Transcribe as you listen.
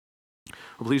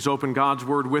Well, please open God's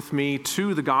Word with me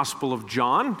to the Gospel of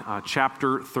John,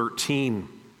 chapter 13.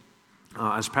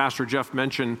 As Pastor Jeff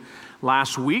mentioned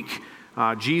last week,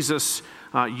 Jesus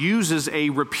uses a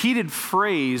repeated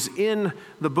phrase in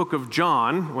the book of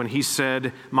John when he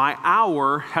said, "My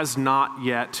hour has not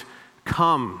yet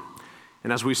come."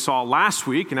 And as we saw last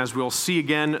week, and as we'll see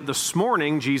again this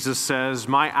morning, Jesus says,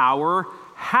 "My hour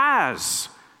has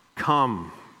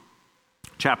come."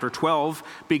 Chapter 12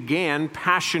 began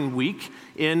Passion Week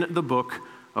in the book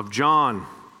of John.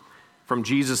 From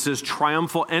Jesus'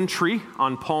 triumphal entry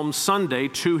on Palm Sunday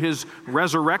to his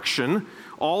resurrection,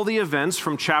 all the events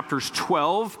from chapters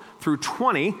 12 through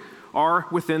 20 are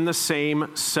within the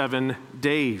same 7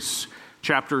 days.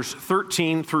 Chapters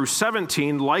 13 through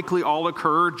 17 likely all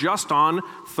occur just on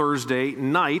Thursday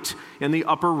night in the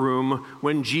upper room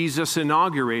when Jesus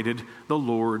inaugurated the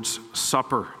Lord's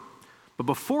Supper. But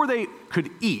before they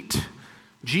could eat,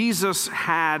 Jesus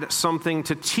had something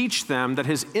to teach them that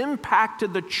has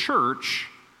impacted the church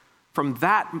from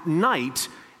that night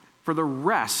for the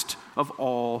rest of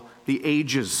all the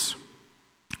ages.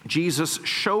 Jesus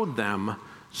showed them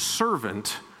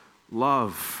servant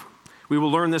love. We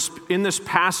will learn this in this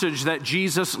passage that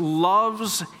Jesus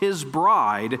loves his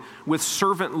bride with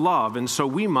servant love, and so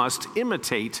we must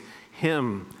imitate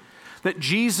him. That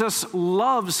Jesus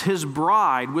loves his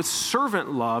bride with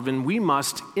servant love, and we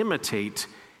must imitate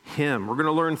him. We're going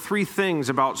to learn 3 things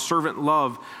about servant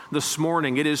love this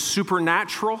morning. It is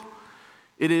supernatural,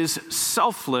 it is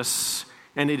selfless,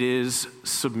 and it is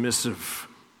submissive.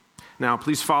 Now,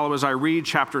 please follow as I read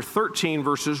chapter 13,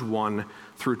 verses 1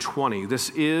 through 20.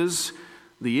 This is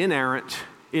the inerrant,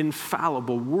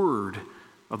 infallible word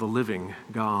of the living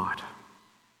God.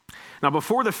 Now,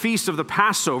 before the feast of the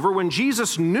Passover, when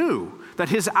Jesus knew that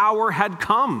his hour had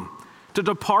come to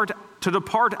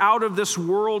depart out of this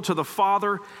world to the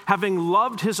Father, having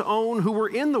loved his own who were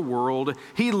in the world,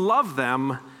 he loved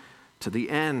them to the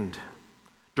end.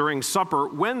 During supper,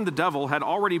 when the devil had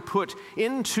already put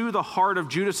into the heart of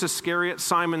Judas Iscariot,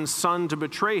 Simon's son, to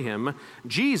betray him,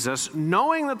 Jesus,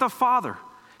 knowing that the Father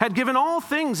had given all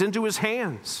things into his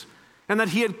hands, and that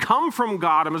he had come from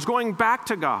God and was going back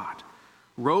to God,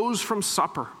 rose from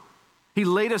supper. He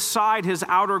laid aside his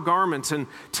outer garments and,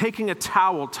 taking a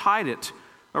towel, tied it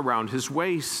around his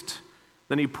waist.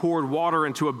 Then he poured water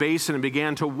into a basin and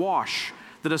began to wash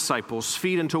the disciples'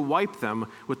 feet and to wipe them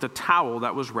with the towel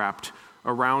that was wrapped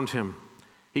around him.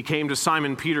 He came to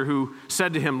Simon Peter, who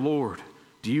said to him, "Lord,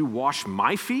 do you wash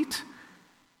my feet?"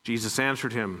 Jesus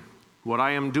answered him, "What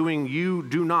I am doing you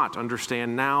do not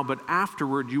understand now, but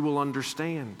afterward you will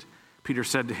understand." Peter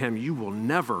said to him, "You will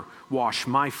never wash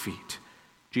my feet."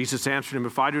 Jesus answered him,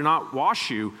 "If I do not wash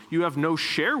you, you have no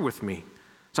share with me."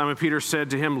 Simon Peter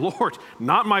said to him, "Lord,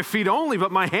 not my feet only,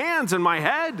 but my hands and my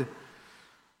head."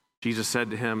 Jesus said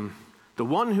to him, "The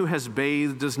one who has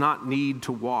bathed does not need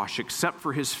to wash except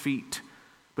for his feet,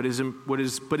 but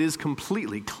is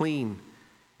completely clean.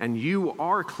 And you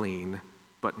are clean,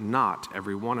 but not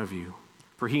every one of you."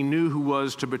 For he knew who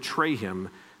was to betray him.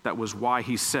 That was why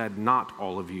he said, "Not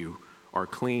all of you are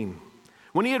clean."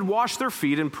 When he had washed their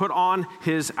feet and put on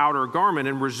his outer garment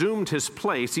and resumed his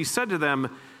place, he said to them,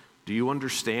 "Do you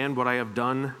understand what I have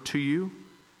done to you?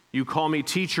 You call me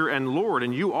teacher and Lord,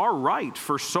 and you are right,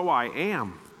 for so I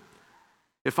am.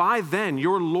 If I then,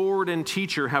 your Lord and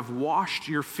teacher, have washed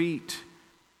your feet,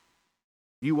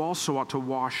 you also ought to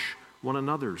wash one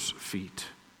another's feet.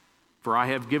 For I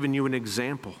have given you an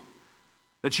example,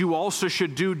 that you also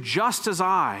should do just as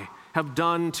I have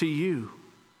done to you.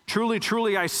 Truly,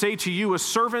 truly, I say to you, a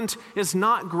servant is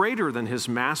not greater than his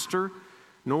master,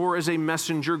 nor is a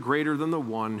messenger greater than the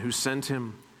one who sent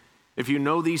him. If you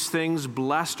know these things,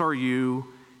 blessed are you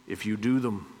if you do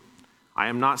them. I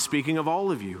am not speaking of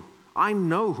all of you. I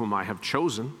know whom I have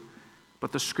chosen,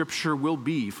 but the scripture will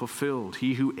be fulfilled.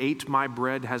 He who ate my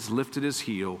bread has lifted his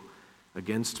heel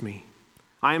against me.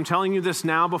 I am telling you this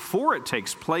now before it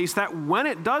takes place, that when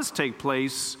it does take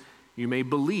place, you may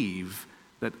believe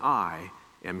that I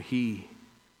am he.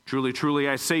 Truly, truly,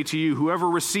 I say to you, whoever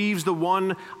receives the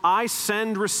one I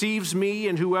send receives me,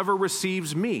 and whoever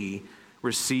receives me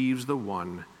receives the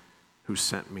one who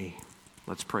sent me."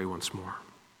 Let's pray once more.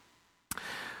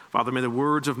 Father, may the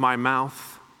words of my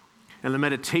mouth and the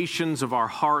meditations of our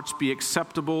hearts be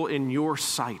acceptable in your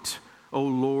sight, O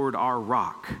Lord, our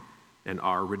rock and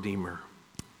our Redeemer.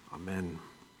 Amen.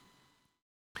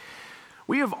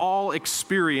 We have all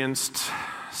experienced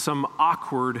some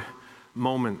awkward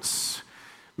moments.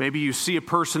 Maybe you see a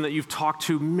person that you've talked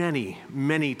to many,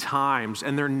 many times,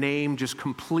 and their name just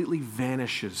completely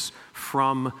vanishes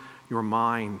from your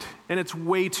mind. And it's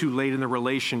way too late in the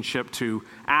relationship to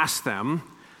ask them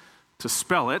to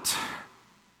spell it,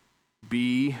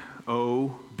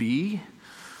 B-O-B.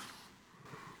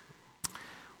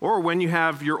 Or when you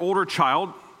have your older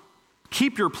child,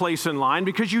 keep your place in line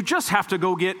because you just have to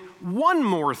go get one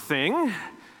more thing.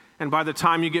 And by the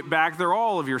time you get back there,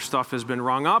 all of your stuff has been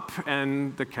rung up,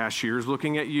 and the cashier's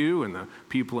looking at you, and the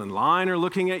people in line are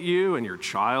looking at you, and your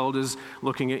child is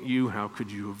looking at you. How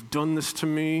could you have done this to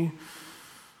me?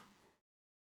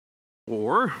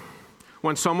 Or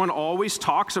when someone always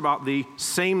talks about the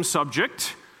same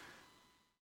subject,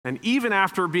 and even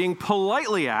after being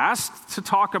politely asked to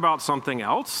talk about something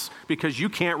else, because you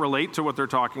can't relate to what they're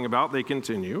talking about, they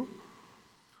continue.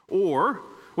 Or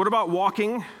what about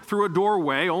walking through a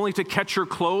doorway only to catch your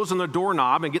clothes on the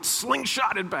doorknob and get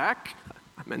slingshotted back?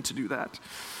 I meant to do that.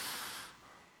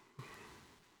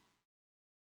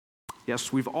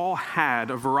 Yes, we've all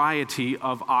had a variety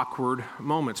of awkward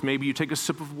moments. Maybe you take a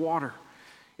sip of water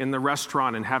in the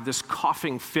restaurant and have this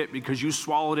coughing fit because you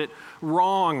swallowed it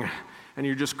wrong and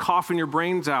you're just coughing your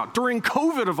brains out. During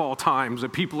COVID of all times,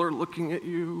 that people are looking at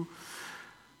you.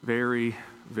 Very,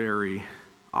 very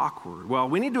awkward. Well,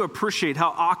 we need to appreciate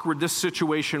how awkward this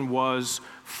situation was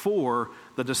for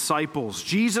the disciples.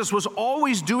 Jesus was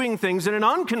always doing things in an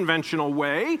unconventional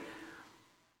way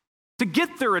to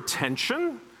get their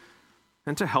attention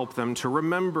and to help them to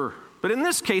remember. But in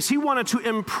this case, he wanted to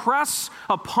impress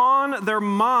upon their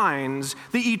minds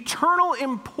the eternal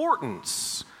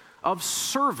importance of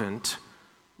servant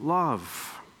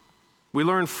love. We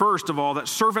learn first of all that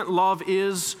servant love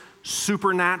is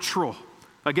supernatural.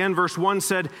 Again, verse 1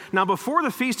 said, "Now before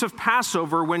the feast of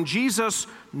Passover, when Jesus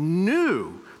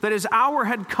knew that his hour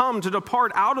had come to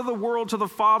depart out of the world to the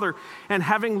Father, and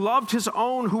having loved his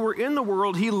own who were in the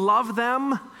world, he loved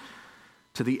them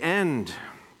to the end."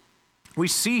 We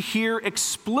see here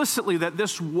explicitly that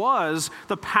this was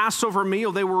the Passover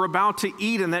meal they were about to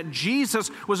eat, and that Jesus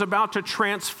was about to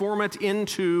transform it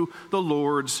into the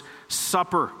Lord's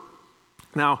Supper.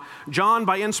 Now, John,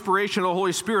 by inspiration of the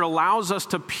Holy Spirit, allows us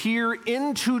to peer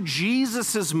into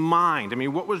Jesus' mind. I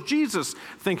mean, what was Jesus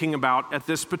thinking about at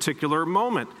this particular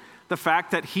moment? The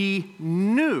fact that he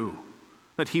knew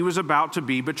that he was about to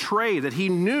be betrayed, that he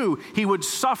knew he would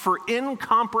suffer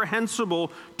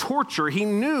incomprehensible torture. He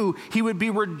knew he would be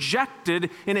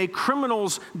rejected in a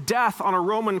criminal's death on a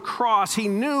Roman cross. He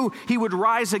knew he would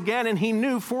rise again, and he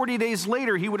knew 40 days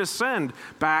later he would ascend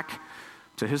back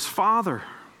to his Father.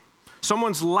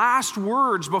 Someone's last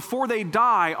words before they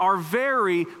die are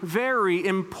very, very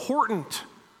important.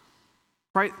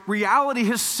 Right? Reality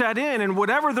has set in, and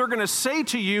whatever they're going to say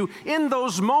to you in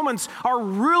those moments are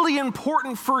really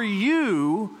important for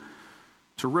you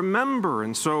to remember.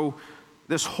 And so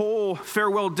this whole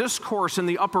farewell discourse in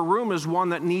the upper room is one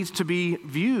that needs to be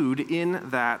viewed in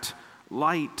that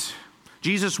light.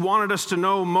 Jesus wanted us to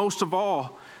know most of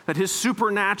all that his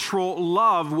supernatural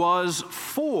love was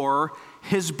for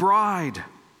his bride.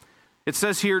 It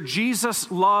says here,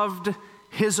 Jesus loved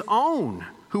his own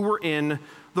who were in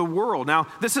the world. Now,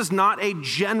 this is not a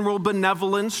general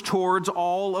benevolence towards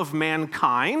all of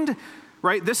mankind,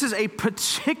 right? This is a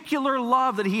particular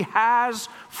love that he has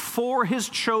for his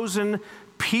chosen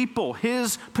people,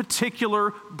 his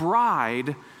particular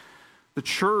bride, the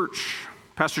church.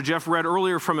 Pastor Jeff read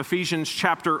earlier from Ephesians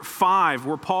chapter 5,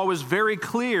 where Paul was very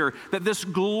clear that this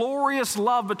glorious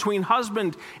love between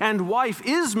husband and wife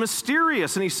is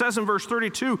mysterious. And he says in verse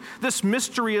 32, this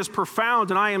mystery is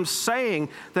profound, and I am saying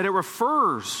that it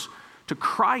refers to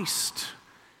Christ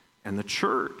and the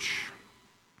church.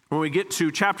 When we get to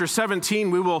chapter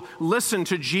 17, we will listen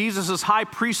to Jesus' high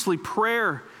priestly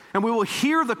prayer, and we will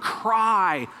hear the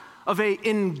cry of an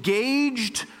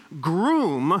engaged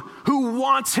groom who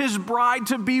wants his bride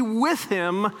to be with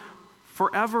him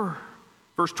forever.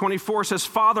 Verse 24 says,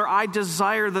 "Father, I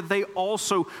desire that they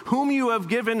also, whom you have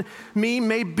given me,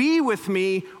 may be with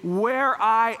me where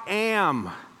I am."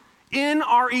 In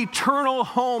our eternal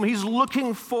home, he's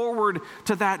looking forward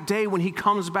to that day when he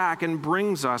comes back and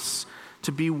brings us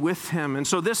to be with him. And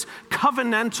so this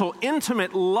covenantal,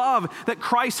 intimate love that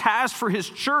Christ has for his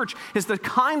church is the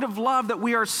kind of love that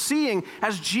we are seeing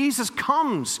as Jesus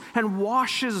comes and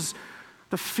washes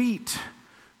the feet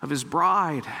of his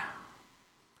bride.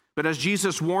 But as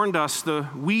Jesus warned us, the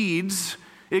weeds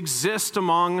exist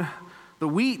among the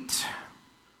wheat.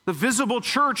 The visible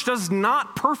church does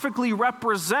not perfectly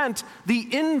represent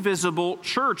the invisible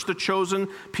church, the chosen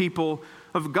people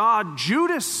of God.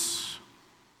 Judas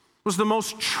was the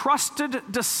most trusted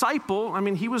disciple. I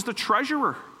mean, he was the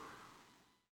treasurer.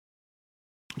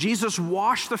 Jesus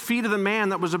washed the feet of the man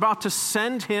that was about to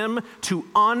send him to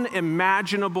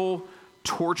unimaginable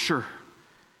torture.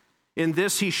 In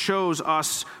this he shows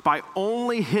us by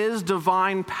only his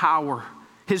divine power,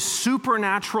 his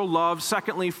supernatural love,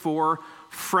 secondly, for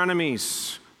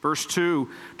frenemies. Verse 2,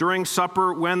 during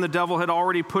supper, when the devil had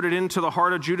already put it into the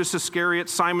heart of Judas Iscariot,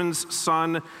 Simon's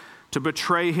son, to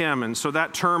betray him. And so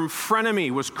that term frenemy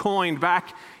was coined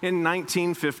back in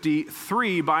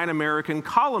 1953 by an American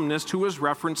columnist who was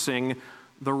referencing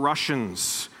the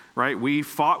Russians, right? We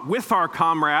fought with our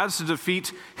comrades to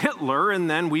defeat Hitler, and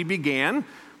then we began,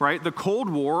 right, the Cold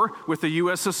War with the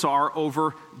USSR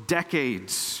over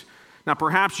decades. Now,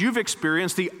 perhaps you've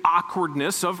experienced the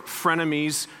awkwardness of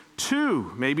frenemies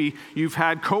too. Maybe you've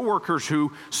had coworkers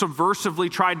who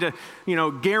subversively tried to,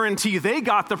 guarantee they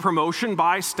got the promotion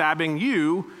by stabbing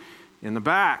you in the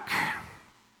back.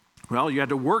 Well, you had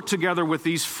to work together with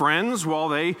these friends while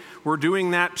they were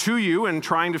doing that to you and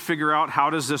trying to figure out how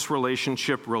does this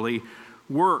relationship really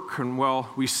work. And well,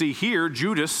 we see here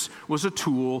Judas was a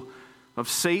tool of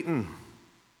Satan.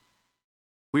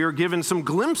 We are given some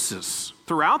glimpses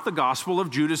throughout the gospel of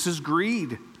Judas's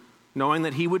greed, knowing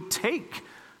that he would take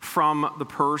from the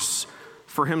purse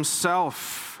for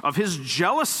himself, of his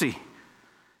jealousy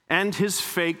and his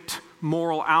faked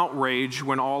moral outrage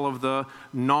when all of the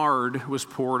nard was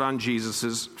poured on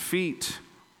Jesus' feet.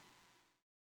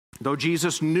 Though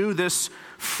Jesus knew this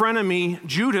frenemy,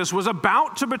 Judas, was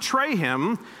about to betray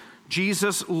him,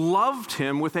 Jesus loved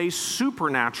him with a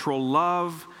supernatural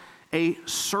love, a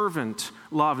servant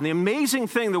love. And the amazing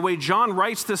thing, the way John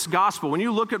writes this gospel, when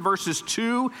you look at verses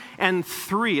 2 and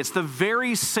 3, it's the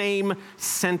very same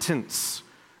sentence,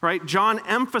 right? John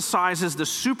emphasizes the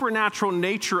supernatural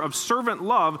nature of servant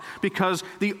love because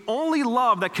the only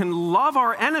love that can love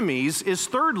our enemies is,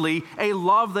 thirdly, a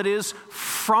love that is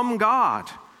from God,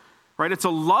 right? It's a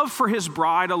love for his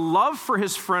bride, a love for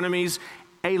his frenemies,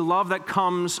 a love that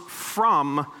comes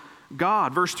from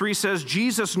God. Verse 3 says,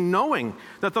 Jesus, knowing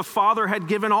that the Father had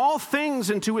given all things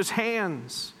into his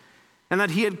hands and that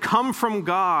he had come from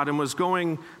God and was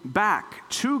going back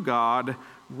to God,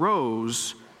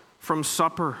 rose from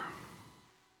supper.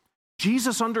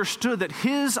 Jesus understood that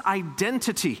his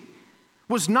identity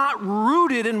was not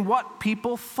rooted in what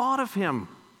people thought of him.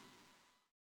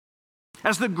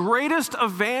 As the greatest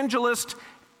evangelist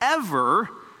ever,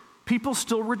 people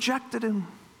still rejected him.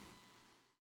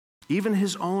 Even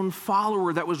his own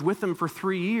follower that was with him for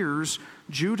 3 years,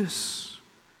 Judas.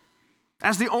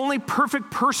 As the only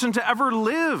perfect person to ever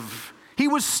live, he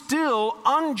was still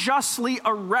unjustly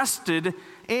arrested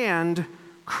and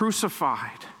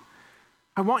crucified.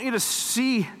 I want you to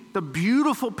see the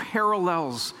beautiful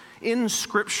parallels in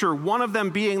Scripture, one of them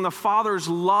being the Father's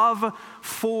love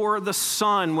for the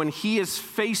Son when he is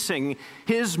facing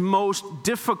his most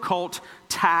difficult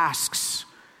tasks.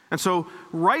 And so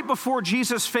right before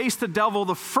Jesus faced the devil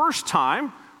the first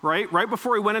time, right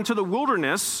before he went into the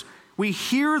wilderness, we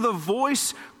hear the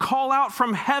voice call out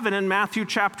from heaven in Matthew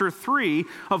chapter 3.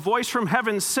 A voice from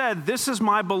heaven said, "This is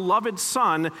my beloved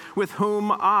Son with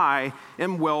whom I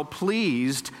am well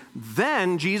pleased."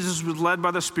 Then Jesus was led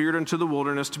by the Spirit into the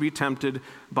wilderness to be tempted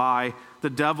by the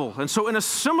devil. And so in a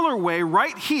similar way,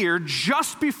 right here,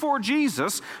 just before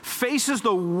Jesus faces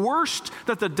the worst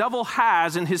that the devil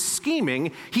has in his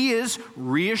scheming, he is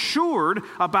reassured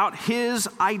about his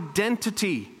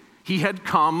identity. He had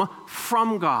come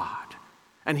from God,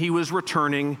 and he was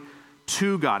returning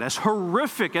to God. As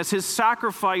horrific as his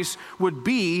sacrifice would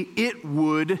be, it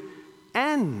would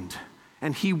end,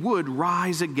 and he would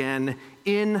rise again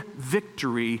in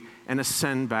victory and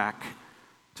ascend back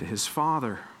to his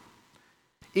Father.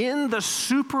 In the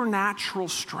supernatural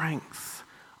strength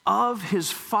of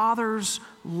his Father's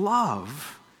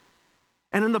love,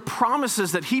 and in the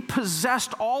promises that he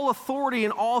possessed all authority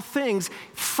in all things,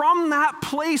 from that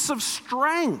place of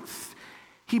strength,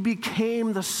 he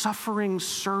became the suffering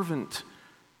servant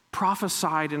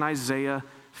prophesied in Isaiah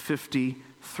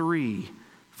 53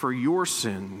 for your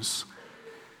sins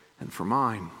and for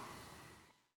mine.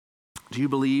 Do you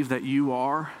believe that you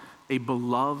are a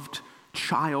beloved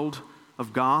child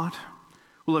of God?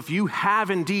 Well, if you have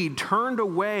indeed turned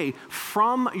away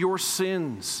from your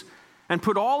sins and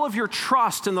put all of your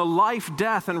trust in the life,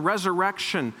 death, and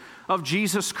resurrection of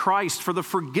Jesus Christ for the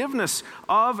forgiveness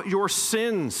of your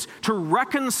sins, to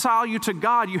reconcile you to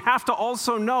God, you have to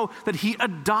also know that he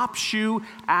adopts you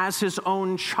as his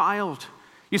own child.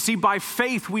 You see, by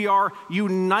faith, we are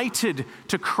united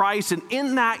to Christ, and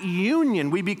in that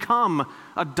union, we become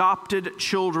adopted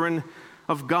children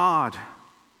of God.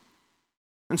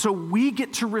 And so we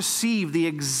get to receive the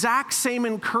exact same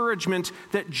encouragement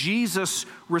that Jesus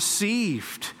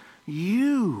received.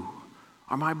 You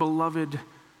are my beloved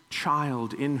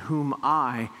child in whom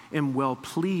I am well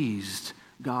pleased,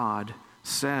 God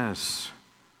says.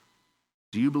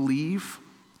 Do you believe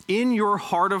in your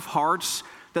heart of hearts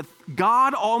that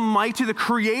God Almighty, the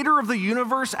creator of the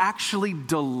universe, actually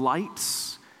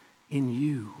delights in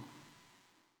you?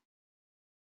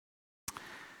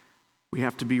 We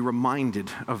have to be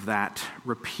reminded of that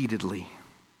repeatedly.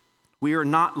 We are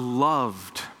not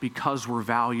loved because we're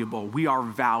valuable. We are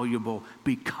valuable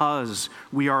because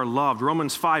we are loved.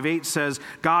 Romans 5:8 says,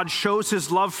 God shows his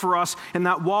love for us in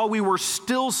that while we were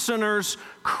still sinners,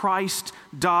 Christ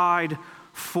died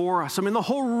for us. I mean, the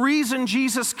whole reason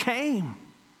Jesus came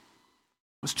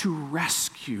was to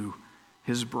rescue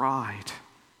his bride,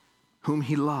 whom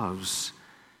he loves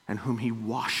and whom he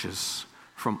washes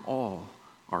from all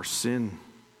our sin.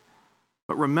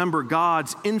 But remember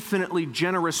God's infinitely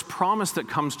generous promise that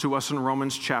comes to us in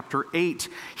Romans chapter 8.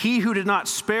 He who did not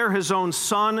spare his own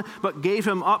son, but gave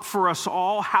him up for us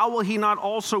all, how will he not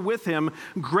also with him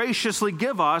graciously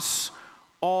give us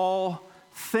all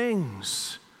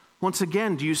things? Once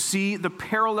again, do you see the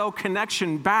parallel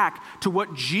connection back to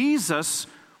what Jesus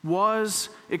was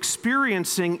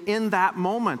experiencing in that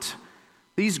moment?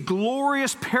 These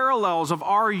glorious parallels of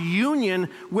our union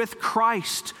with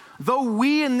Christ. Though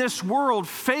we in this world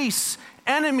face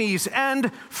enemies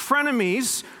and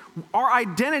frenemies, our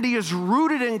identity is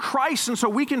rooted in Christ, and so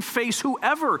we can face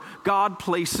whoever God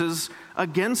places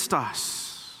against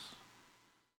us.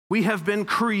 We have been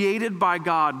created by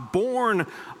God, born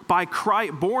by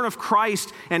Christ, born of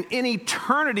Christ, and in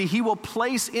eternity he will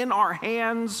place in our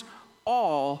hands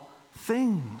all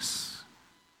things.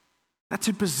 That's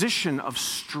a position of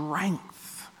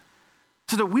strength,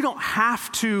 so that we don't have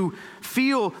to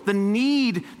feel the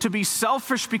need to be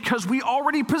selfish because we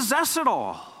already possess it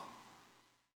all.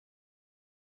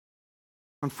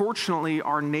 Unfortunately,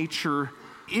 our nature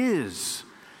is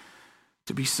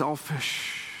to be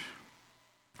selfish.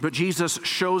 But Jesus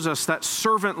shows us that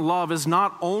servant love is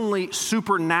not only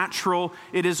supernatural,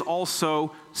 it is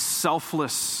also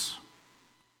selfless.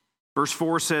 Verse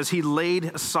 4 says, he laid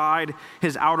aside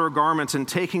his outer garments and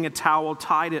taking a towel,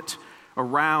 tied it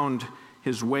around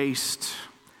his waist.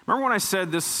 Remember when I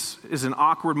said this is an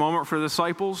awkward moment for the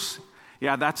disciples?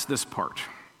 Yeah, that's this part.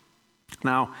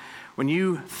 Now, when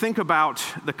you think about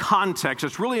the context,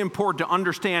 it's really important to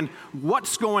understand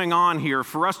what's going on here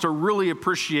for us to really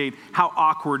appreciate how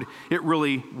awkward it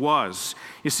really was.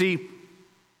 You see,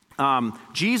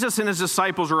 Jesus and his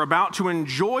disciples are about to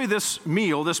enjoy this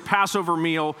meal, this Passover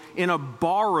meal, in a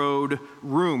borrowed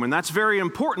room. And that's very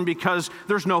important because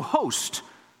there's no host,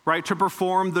 right, to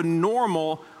perform the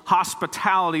normal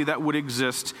hospitality that would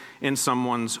exist in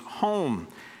someone's home.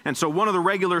 And so one of the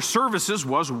regular services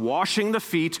was washing the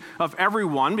feet of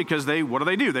everyone because what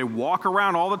do? They walk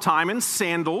around all the time in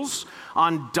sandals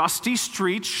on dusty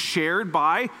streets shared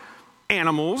by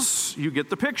animals. You get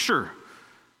the picture.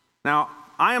 Now,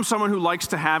 I am someone who likes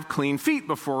to have clean feet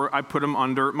before I put them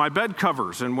under my bed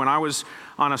covers. And when I was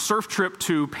on a surf trip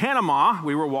to Panama,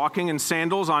 we were walking in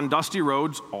sandals on dusty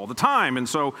roads all the time. And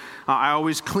so I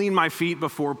always clean my feet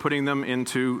before putting them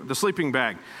into the sleeping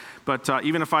bag. But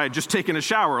even if I had just taken a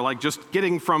shower, like just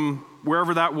getting from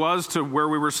wherever that was to where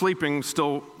we were sleeping,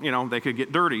 still, they could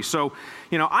get dirty. So,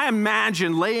 I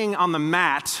imagine laying on the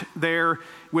mat there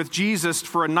with Jesus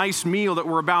for a nice meal that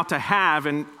we're about to have,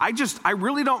 and I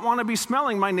really don't want to be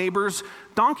smelling my neighbor's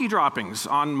donkey droppings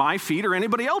on my feet or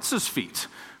anybody else's feet,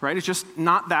 right? It's just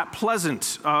not that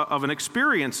pleasant of an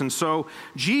experience. And so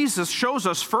Jesus shows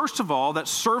us, first of all, that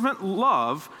servant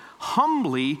love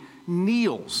humbly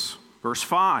kneels. Verse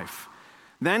 5,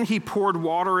 then he poured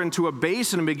water into a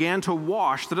basin and began to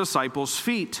wash the disciples'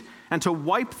 feet and to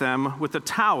wipe them with the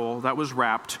towel that was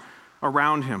wrapped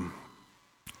around him.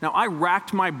 Now, I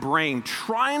racked my brain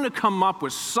trying to come up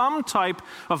with some type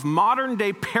of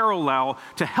modern-day parallel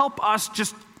to help us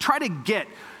just try to get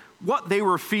what they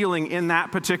were feeling in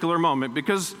that particular moment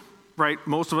because, right,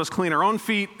 most of us clean our own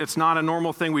feet. It's not a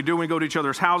normal thing we do when we go to each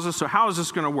other's houses, so how is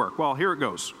this going to work? Well, here it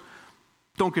goes.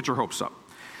 Don't get your hopes up.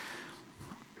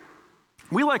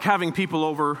 We like having people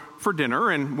over for dinner,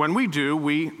 and when we do,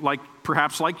 we,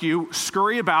 perhaps like you,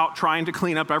 scurry about trying to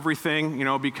clean up everything,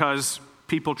 because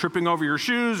people tripping over your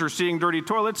shoes or seeing dirty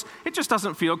toilets, it just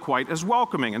doesn't feel quite as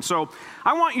welcoming. And so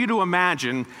I want you to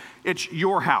imagine it's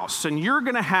your house, and you're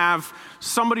going to have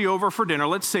somebody over for dinner.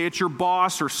 Let's say it's your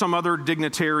boss or some other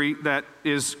dignitary that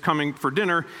is coming for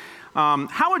dinner.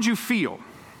 How would you feel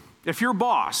if your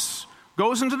boss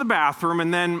goes into the bathroom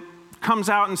and then comes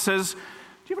out and says,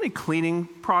 do you have any cleaning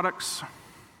products?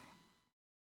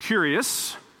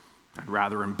 Curious, and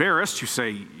rather embarrassed, you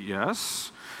say,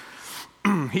 yes.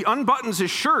 He unbuttons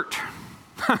his shirt.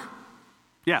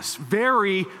 Yes,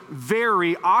 very,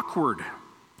 very awkward.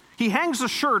 He hangs the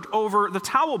shirt over the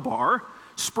towel bar,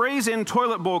 sprays in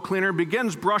toilet bowl cleaner,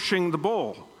 begins brushing the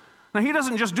bowl. Now, he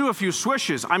doesn't just do a few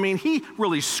swishes. He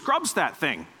really scrubs that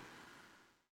thing.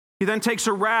 He then takes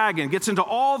a rag and gets into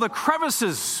all the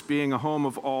crevices, being a home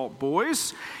of all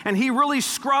boys, and he really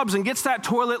scrubs and gets that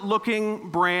toilet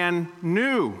looking brand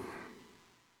new.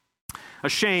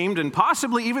 Ashamed and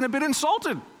possibly even a bit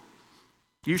insulted,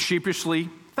 you sheepishly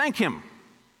thank him.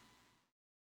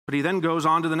 But he then goes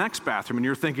on to the next bathroom, and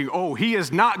you're thinking, oh, he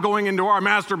is not going into our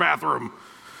master bathroom.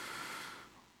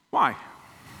 Why?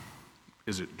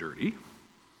 Is it dirty?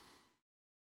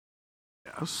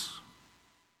 Yes.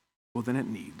 Well, then it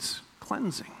needs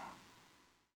cleansing.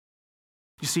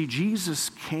 You see, Jesus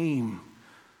came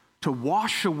to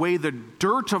wash away the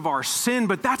dirt of our sin,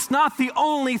 but that's not the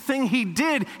only thing he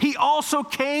did. He also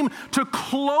came to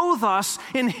clothe us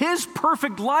in his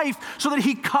perfect life so that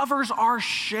he covers our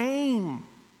shame.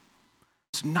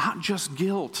 It's not just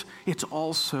guilt, it's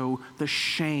also the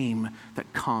shame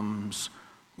that comes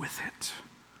with it.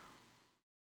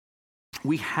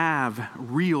 We have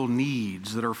real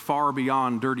needs that are far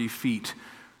beyond dirty feet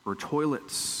or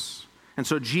toilets. And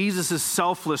so Jesus'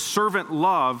 selfless servant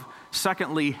love,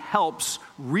 secondly, helps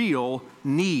real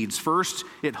needs. First,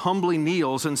 it humbly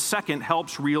kneels, and second,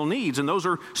 helps real needs. And those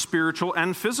are spiritual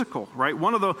and physical, right?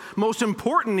 One of the most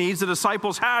important needs the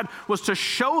disciples had was to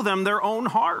show them their own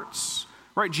hearts,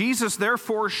 right? Jesus,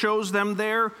 therefore, shows them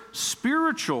their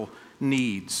spiritual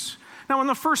needs. Now, in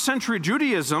the first century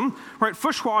Judaism, right,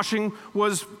 foot washing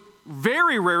was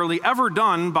very rarely ever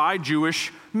done by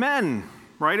Jewish men,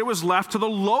 right? It was left to the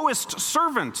lowest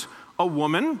servant, a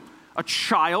woman, a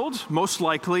child, most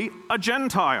likely a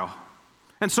Gentile.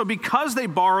 And so because they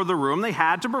borrowed the room, they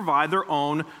had to provide their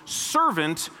own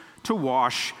servant to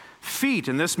wash feet.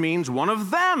 And this means one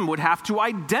of them would have to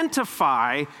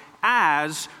identify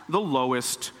as the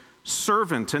lowest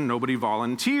servant, and nobody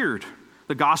volunteered.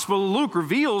 The Gospel of Luke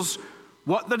reveals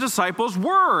what the disciples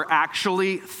were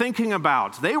actually thinking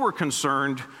about. They were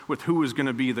concerned with who was going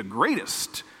to be the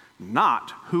greatest,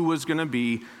 not who was going to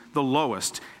be the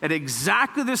lowest. At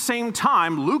exactly the same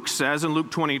time, Luke says in Luke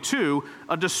 22,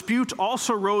 a dispute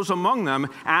also rose among them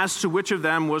as to which of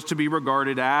them was to be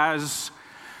regarded as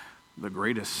the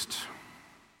greatest.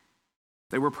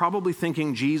 They were probably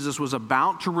thinking Jesus was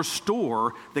about to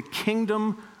restore the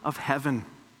kingdom of heaven,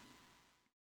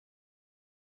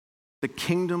 the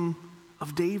kingdom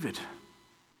of David,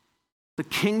 the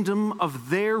kingdom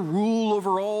of their rule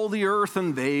over all the earth,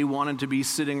 and they wanted to be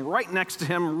sitting right next to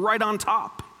him, right on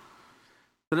top.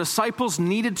 The disciples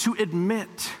needed to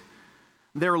admit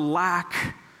their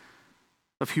lack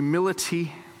of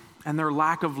humility and their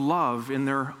lack of love in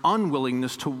their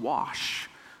unwillingness to wash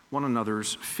one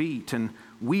another's feet. And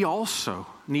we also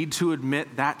need to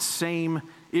admit that same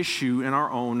issue in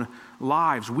our own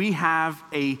lives. We have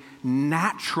a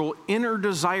natural inner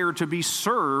desire to be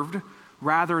served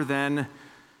rather than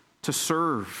to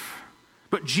serve.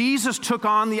 But Jesus took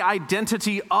on the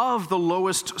identity of the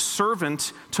lowest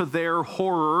servant to their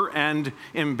horror and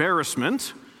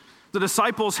embarrassment. The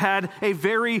disciples had a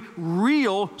very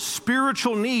real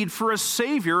spiritual need for a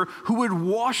Savior who would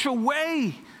wash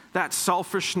away that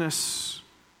selfishness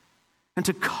and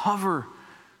to cover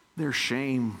their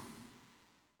shame.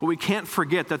 But we can't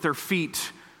forget that their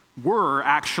feet were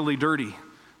actually dirty.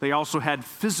 They also had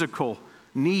physical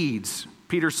needs.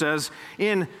 Peter says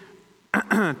in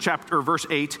verse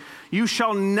 8, "You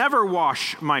shall never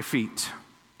wash my feet."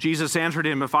 Jesus answered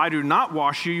him, "If I do not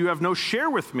wash you, you have no share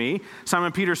with me."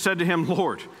 Simon Peter said to him,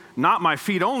 "Lord, not my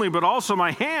feet only, but also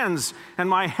my hands and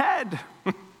my head."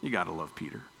 You got to love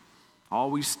Peter.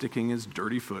 Always sticking his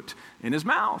dirty foot in his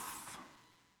mouth.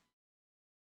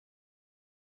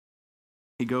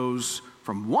 He goes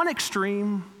from one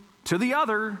extreme to the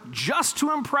other just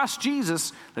to impress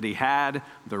Jesus that he had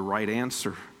the right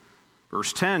answer.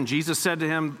 Verse 10, Jesus said to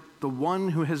him, "The one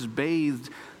who has bathed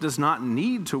does not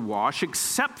need to wash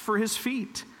except for his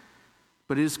feet,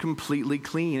 but is completely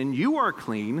clean. And you are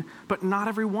clean, but not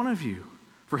every one of you."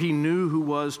 For he knew who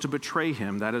was to betray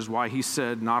him. That is why he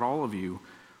said, "Not all of you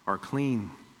are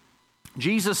clean."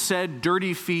 Jesus said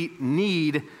dirty feet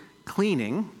need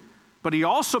cleaning, but he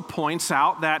also points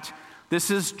out that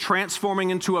this is transforming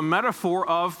into a metaphor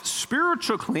of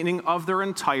spiritual cleaning of their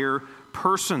entire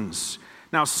persons.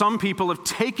 Now, some people have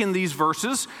taken these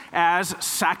verses as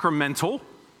sacramental,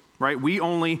 right? We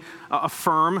only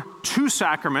affirm two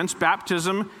sacraments,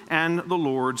 baptism and the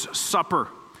Lord's Supper.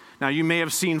 Now, you may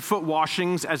have seen foot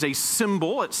washings as a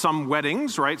symbol at some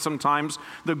weddings, right? Sometimes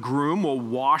the groom will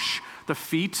wash the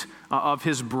feet of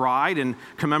his bride in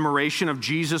commemoration of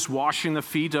Jesus washing the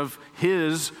feet of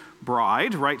his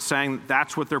bride, right? Saying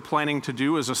that's what they're planning to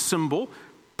do as a symbol,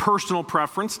 personal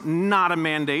preference, not a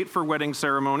mandate for wedding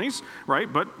ceremonies,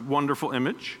 right? But wonderful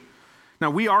image. Now,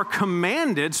 we are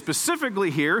commanded specifically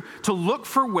here to look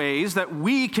for ways that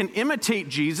we can imitate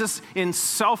Jesus in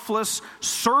selfless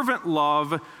servant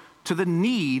love to the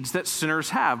needs that sinners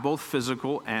have, both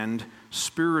physical and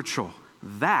spiritual.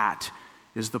 That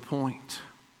is the point.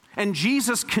 And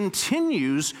Jesus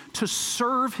continues to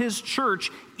serve his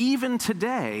church even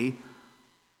today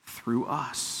through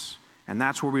us. And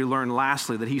that's where we learn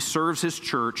lastly that he serves his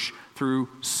church through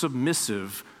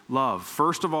submissive love.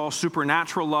 First of all,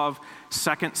 supernatural love.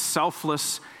 Second,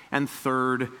 selfless. And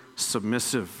third,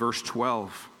 submissive. Verse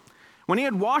 12. When he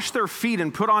had washed their feet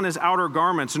and put on his outer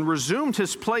garments and resumed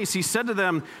his place, he said to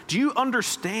them, "Do you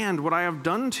understand what I have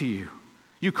done to you?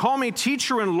 You call me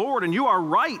teacher and Lord, and you are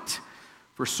right,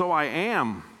 for so I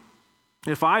am.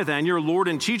 If I then, your Lord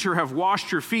and teacher, have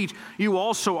washed your feet, you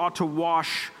also ought to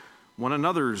wash one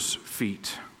another's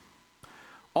feet."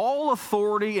 All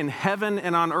authority in heaven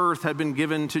and on earth had been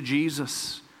given to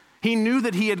Jesus. He knew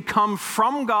that he had come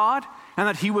from God and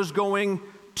that he was going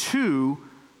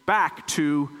back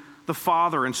to the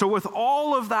Father. And so with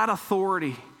all of that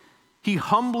authority, he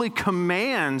humbly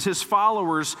commands his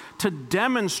followers to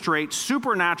demonstrate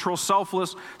supernatural,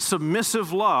 selfless,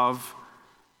 submissive love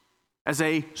as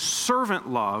a servant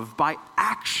love by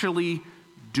actually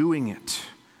doing it.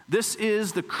 This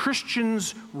is the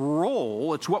Christian's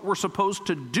role. It's what we're supposed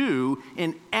to do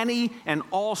in any and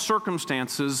all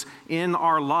circumstances in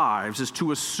our lives, is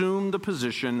to assume the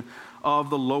position of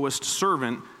the lowest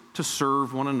servant to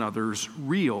serve one another's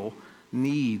real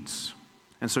needs.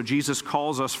 And so Jesus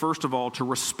calls us, first of all, to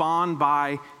respond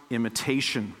by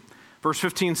imitation. Verse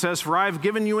 15 says, "For I have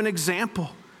given you an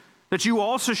example, that you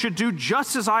also should do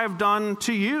just as I have done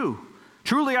to you.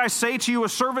 Truly I say to you, a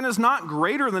servant is not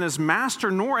greater than his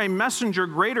master, nor a messenger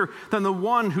greater than the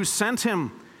one who sent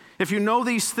him. If you know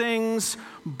these things,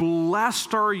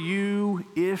 blessed are you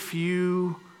if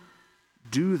you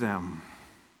do them."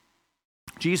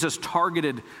 Jesus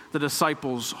targeted the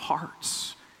disciples'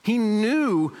 hearts. He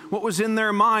knew what was in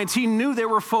their minds. He knew they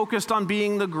were focused on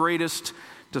being the greatest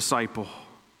disciple.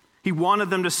 He wanted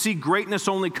them to see greatness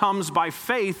only comes by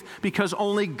faith, because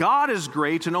only God is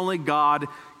great and only God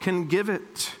can give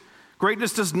it.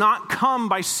 Greatness does not come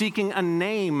by seeking a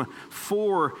name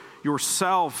for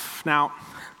yourself. Now,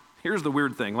 here's the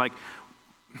weird thing.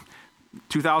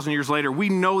 2,000 years later, we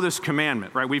know this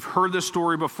commandment, right? We've heard this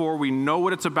story before. We know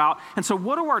what it's about. And so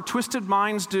what do our twisted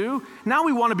minds do? Now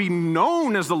we want to be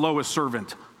known as the lowest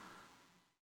servant.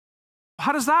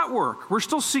 How does that work? We're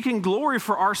still seeking glory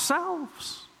for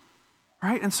ourselves.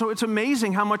 Right? And so it's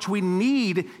amazing how much we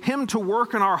need him to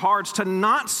work in our hearts, to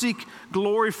not seek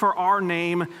glory for our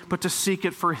name, but to seek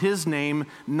it for his name,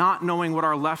 not knowing what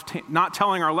not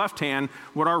telling our left hand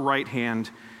what our right hand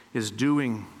is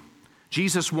doing.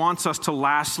 Jesus wants us to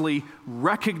lastly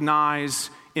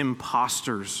recognize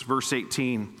imposters. Verse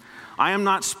 18, "I am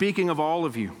not speaking of all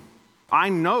of you. I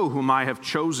know whom I have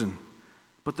chosen,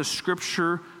 but the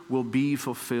scripture will be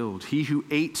fulfilled. He who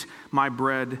ate my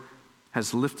bread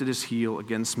has lifted his heel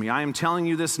against me. I am telling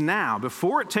you this now,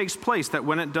 before it takes place, that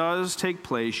when it does take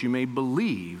place, you may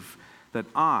believe that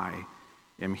I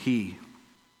am he."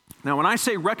 Now, when I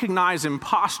say recognize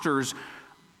imposters,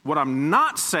 what I'm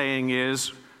not saying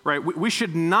is, right, we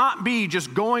should not be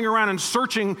just going around and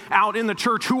searching out in the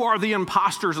church who are the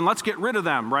imposters and let's get rid of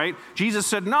them, right? Jesus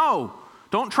said, no,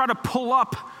 don't try to pull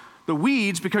up the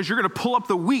weeds, because you're going to pull up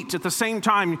the wheat at the same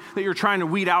time that you're trying to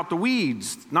weed out the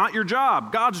weeds. Not your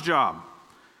job, God's job.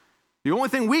 The only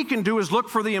thing we can do is look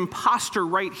for the imposter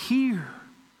right here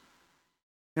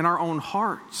in our own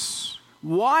hearts.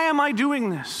 Why am I doing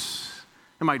this?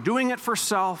 Am I doing it for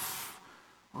self,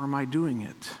 or am I doing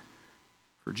it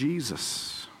for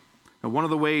Jesus? Now, one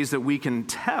of the ways that we can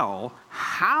tell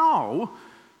how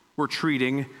we're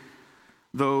treating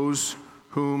those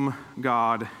whom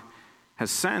God has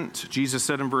sent. Jesus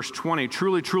said in verse 20,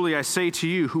 "Truly, truly, I say to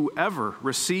you, whoever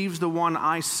receives the one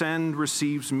I send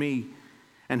receives me,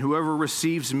 and whoever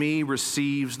receives me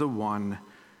receives the one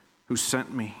who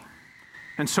sent me."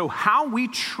 And so how we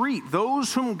treat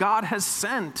those whom God has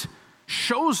sent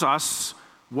shows us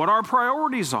what our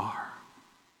priorities are.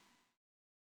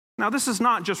 Now, this is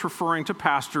not just referring to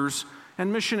pastors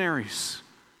and missionaries.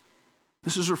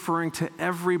 This is referring to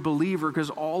every believer,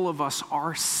 because all of us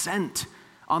are sent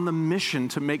on the mission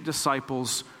to make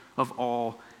disciples of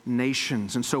all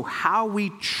nations. And so how we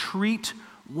treat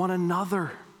one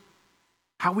another,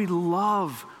 how we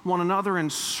love one another and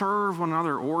serve one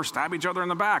another, or stab each other in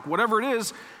the back, whatever it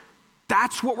is,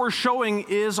 that's what we're showing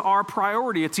is our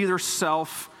priority. It's either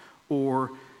self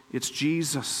or It's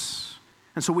Jesus.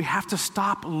 And so we have to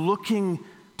stop looking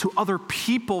to other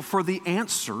people for the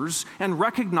answers and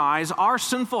recognize our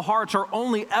sinful hearts are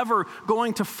only ever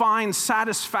going to find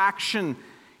satisfaction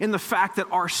in the fact that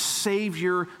our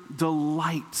Savior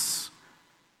delights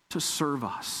to serve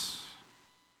us.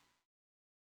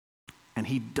 And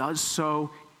he does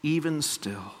so even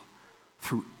still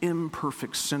through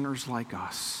imperfect sinners like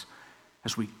us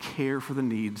as we care for the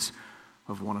needs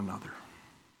of one another.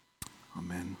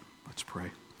 Amen. Let's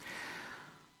pray.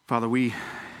 Father, we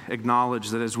acknowledge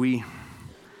that as we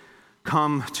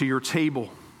come to your table,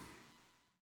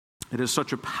 it is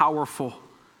such a powerful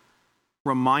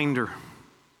reminder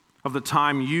of the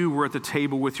time you were at the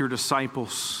table with your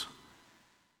disciples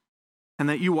and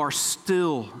that you are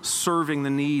still serving the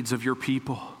needs of your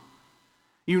people.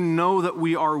 You know that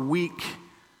we are weak.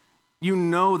 You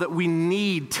know that we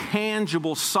need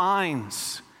tangible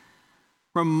signs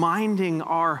reminding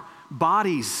our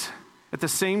bodies at the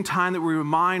same time that we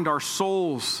remind our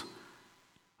souls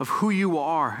of who you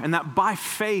are, and that by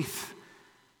faith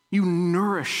you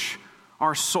nourish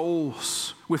our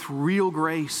souls with real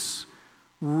grace,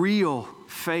 real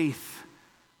faith,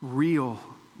 real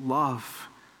love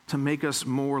to make us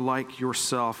more like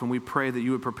yourself. And we pray that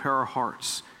you would prepare our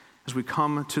hearts as we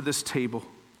come to this table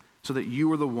so that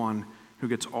you are the one who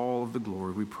gets all of the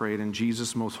glory. We pray it in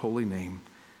Jesus' most holy name.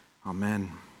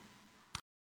 Amen.